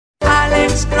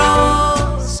Alex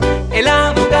Cross, el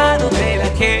abogado de la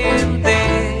gente.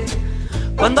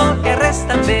 Cuando te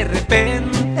arrestan de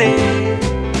repente,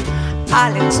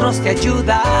 Alex Cross te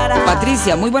ayudará.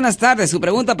 Patricia, muy buenas tardes. Su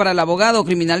pregunta para el abogado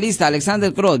criminalista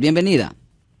Alexander Cross. Bienvenida.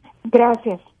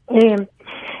 Gracias.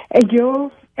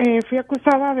 Yo fui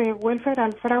acusada de welfare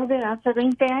al fraude hace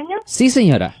 20 años. Sí,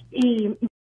 señora. Y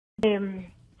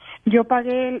yo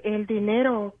pagué el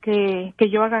dinero que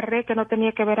yo agarré, que no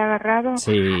tenía que haber agarrado.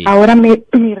 Sí. Ahora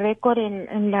mi récord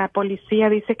en la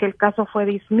policía dice que el caso fue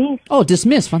dismissed. Oh,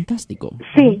 dismiss, fantástico.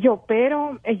 Sí,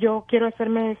 pero yo quiero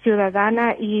hacerme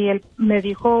ciudadana y me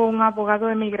dijo un abogado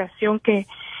de migración que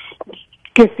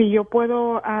si yo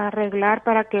puedo arreglar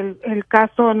para que el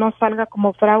caso no salga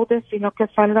como fraude, sino que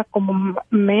salga como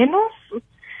menos.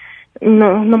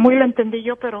 No muy lo entendí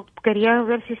yo, pero quería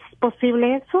ver si es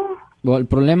posible eso. Bueno, el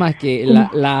problema es que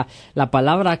la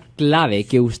palabra clave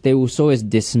que usted usó es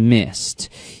dismissed.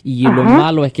 Y lo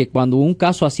malo es que cuando un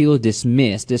caso ha sido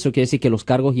dismissed, eso quiere decir que los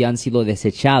cargos ya han sido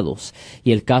desechados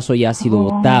y el caso ya ha sido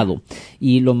votado.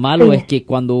 Y lo malo es que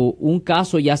cuando un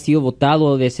caso ya ha sido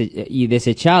votado y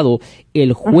desechado,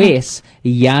 el juez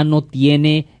ya no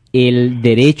tiene el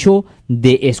derecho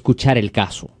de escuchar el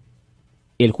caso.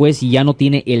 El juez ya no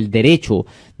tiene el derecho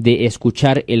de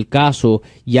escuchar el caso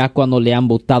ya cuando le han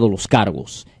votado los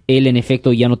cargos. Él, en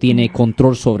efecto, ya no tiene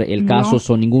control sobre el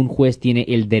caso, ningún juez tiene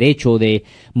el derecho de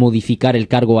modificar el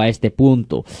cargo a este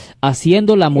punto.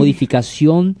 Haciendo la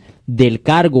modificación del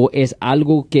cargo es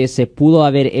algo que se pudo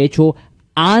haber hecho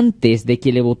antes de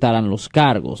que le votaran los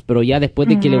cargos, pero ya después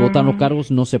de que le votaron los cargos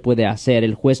no se puede hacer.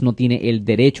 El juez no tiene el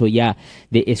derecho ya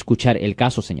de escuchar el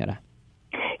caso, señora.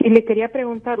 Y le quería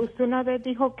preguntar, usted una vez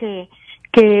dijo que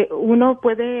uno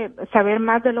puede saber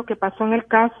más de lo que pasó en el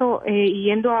caso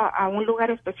yendo a un lugar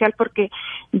especial, porque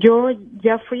yo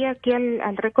ya fui aquí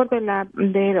al récord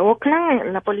de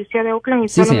Oakland, la policía de Oakland, y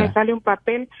Sí, solo señora. me sale un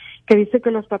papel que dice que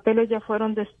los papeles ya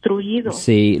fueron destruidos.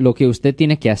 Sí, lo que usted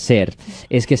tiene que hacer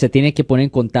es que se tiene que poner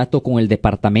en contacto con el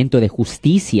Departamento de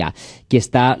Justicia que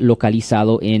está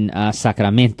localizado en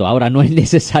Sacramento. Ahora, no es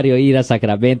necesario ir a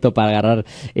Sacramento para agarrar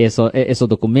esos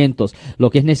documentos. Lo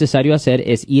que es necesario hacer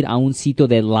es ir a un sitio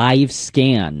de live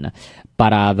scan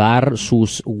para dar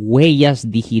sus huellas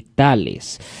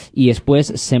digitales y después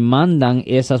se mandan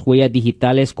esas huellas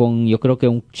digitales con, yo creo que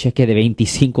un cheque de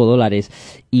 $25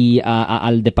 y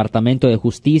al Departamento de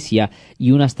Justicia,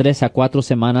 y unas 3 a 4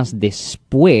 semanas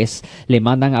después le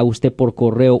mandan a usted por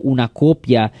correo una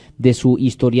copia de su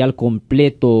historial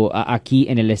completo aquí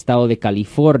en el estado de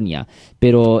California.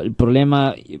 Pero el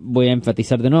problema, voy a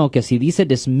enfatizar de nuevo, que si dice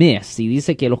dismiss, si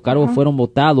dice que los cargos fueron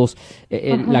votados,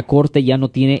 la corte ya no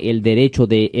tiene el derecho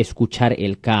de escuchar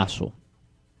el caso.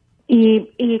 Y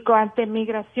ante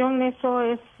migración, ¿eso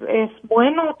es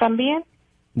bueno también?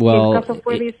 Well, ¿El caso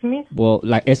fue dismissed?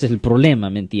 Ese es el problema,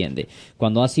 ¿me entiende?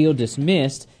 Cuando ha sido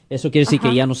dismissed, eso quiere decir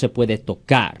que ya no se puede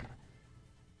tocar.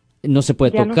 No se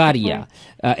puede tocar ya.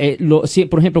 Sí,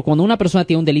 por ejemplo, cuando una persona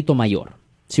tiene un delito mayor,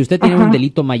 si usted tiene un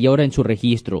delito mayor en su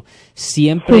registro,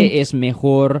 siempre es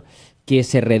mejor que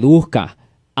se reduzca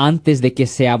antes de que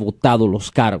sea votado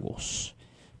los cargos.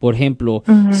 Por ejemplo,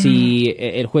 si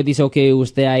el juez dice, ok,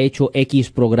 usted ha hecho X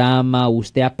programa,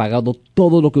 usted ha pagado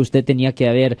todo lo que usted tenía que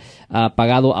haber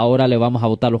pagado, ahora le vamos a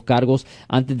votar los cargos.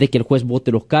 Antes de que el juez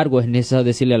vote los cargos, es necesario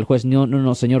decirle al juez,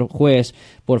 no, señor juez,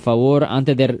 por favor,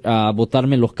 antes de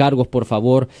votarme los cargos, por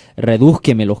favor,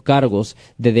 redúzqueme los cargos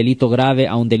de delito grave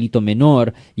a un delito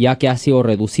menor, ya que ha sido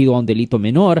reducido a un delito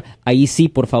menor, ahí sí,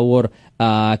 por favor,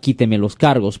 quíteme los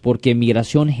cargos, porque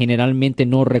migración generalmente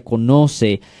no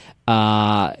reconoce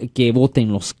que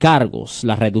voten los cargos.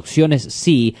 Las reducciones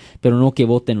sí, pero no que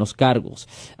voten los cargos.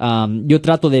 Yo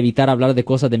trato de evitar hablar de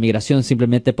cosas de migración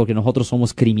simplemente porque nosotros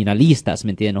somos criminalistas,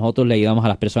 ¿me entienden? Nosotros le ayudamos a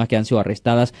las personas que han sido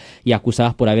arrestadas y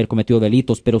acusadas por haber cometido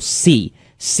delitos, pero sí,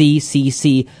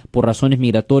 por razones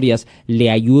migratorias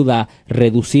le ayuda a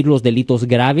reducir los delitos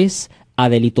graves a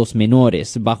delitos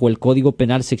menores. Bajo el Código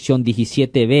Penal sección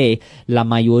 17B, la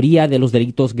mayoría de los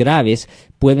delitos graves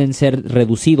pueden ser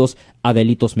reducidos a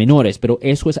delitos menores, pero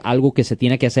eso es algo que se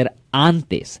tiene que hacer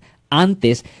antes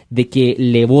de que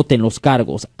le voten los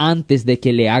cargos, antes de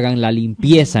que le hagan la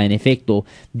limpieza, en efecto,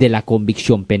 de la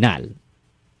convicción penal.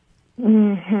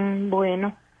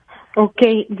 Bueno, ok,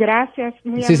 gracias,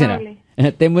 muy amable.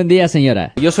 Ten buen día,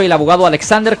 señora. Yo soy el abogado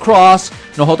Alexander Cross.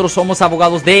 Nosotros somos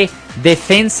abogados de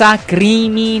defensa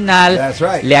criminal. That's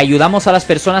right. Le ayudamos a las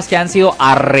personas que han sido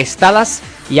arrestadas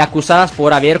y acusadas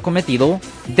por haber cometido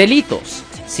delitos.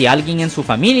 Si alguien en su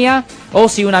familia o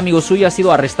si un amigo suyo ha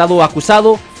sido arrestado o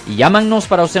acusado, llámanos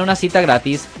para hacer una cita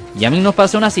gratis. Llámenos para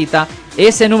hacer una cita.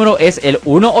 Ese número es el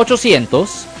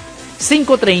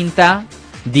 1-800-530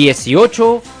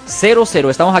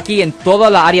 1800. Estamos aquí en toda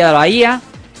la área de la Bahía.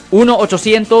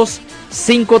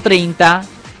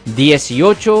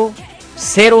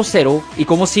 1-800-530-1800. Y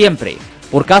como siempre,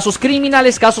 por casos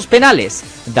criminales, casos penales,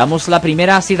 damos la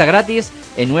primera cita gratis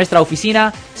en nuestra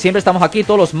oficina. Siempre estamos aquí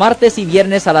todos los martes y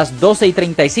viernes a las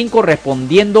 12:35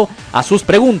 respondiendo a sus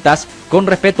preguntas con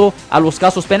respecto a los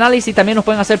casos penales. Y también nos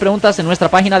pueden hacer preguntas en nuestra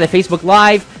página de Facebook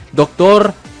Live.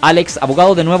 Doctor Alex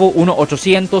Abogado, de nuevo,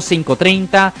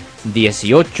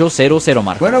 1-800-530-1800,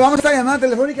 Marcos. Bueno, vamos a esta llamada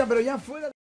telefónica, pero ya fuera.